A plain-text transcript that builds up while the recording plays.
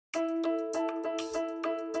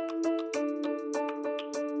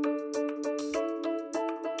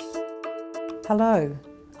Hello,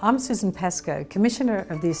 I'm Susan Pascoe, Commissioner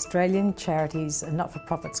of the Australian Charities and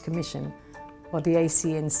Not-for-profits Commission, or the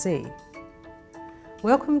ACNC.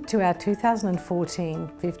 Welcome to our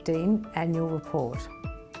 2014-15 Annual Report.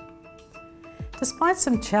 Despite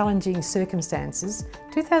some challenging circumstances,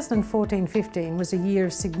 2014-15 was a year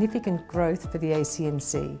of significant growth for the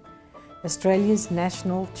ACNC, Australia's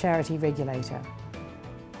national charity regulator.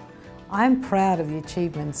 I am proud of the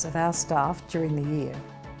achievements of our staff during the year.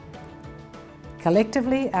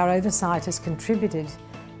 Collectively, our oversight has contributed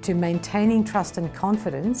to maintaining trust and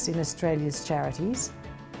confidence in Australia's charities,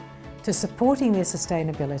 to supporting their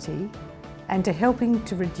sustainability, and to helping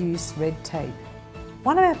to reduce red tape.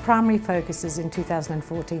 One of our primary focuses in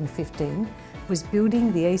 2014-15 was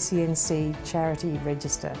building the ACNC Charity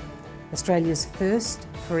Register, Australia's first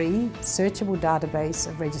free, searchable database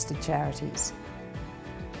of registered charities.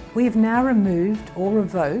 We have now removed or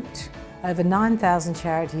revoked over 9,000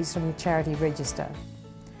 charities from the Charity Register.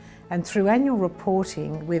 And through annual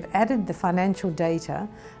reporting, we've added the financial data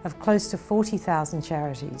of close to 40,000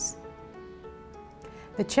 charities.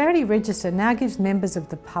 The Charity Register now gives members of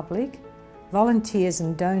the public, volunteers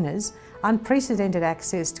and donors unprecedented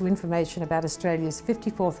access to information about Australia's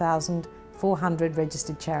 54,400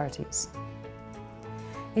 registered charities.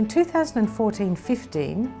 In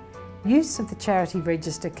 2014-15, use of the Charity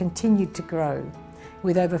Register continued to grow,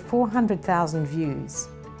 with over 400,000 views,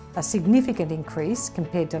 a significant increase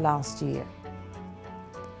compared to last year.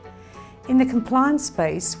 In the compliance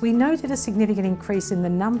space, we noted a significant increase in the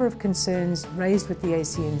number of concerns raised with the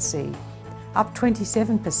ACNC, up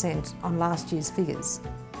 27% on last year's figures.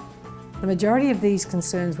 The majority of these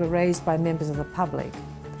concerns were raised by members of the public,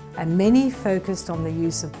 and many focused on the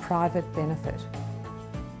use of private benefit.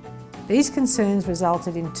 These concerns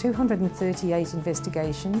resulted in 238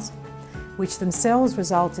 investigations, which themselves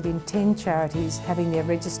resulted in 10 charities having their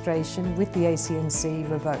registration with the ACNC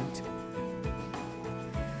revoked.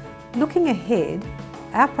 Looking ahead,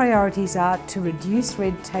 our priorities are to reduce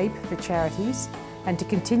red tape for charities and to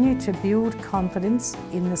continue to build confidence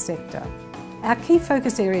in the sector. Our key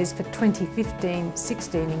focus areas for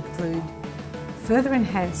 2015-16 include further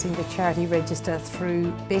enhancing the Charity Register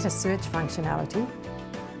through better search functionality,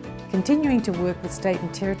 continuing to work with state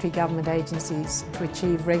and territory government agencies to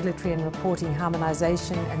achieve regulatory and reporting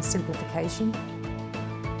harmonisation and simplification,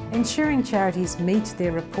 ensuring charities meet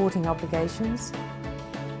their reporting obligations,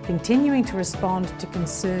 continuing to respond to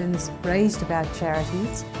concerns raised about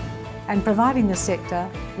charities, and providing the sector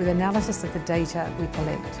with analysis of the data we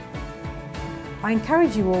collect. I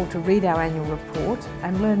encourage you all to read our annual report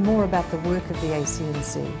and learn more about the work of the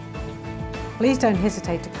ACNC. Please don't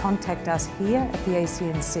hesitate to contact us here at the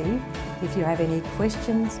ACNC if you have any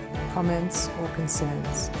questions, comments or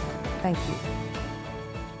concerns. Thank you.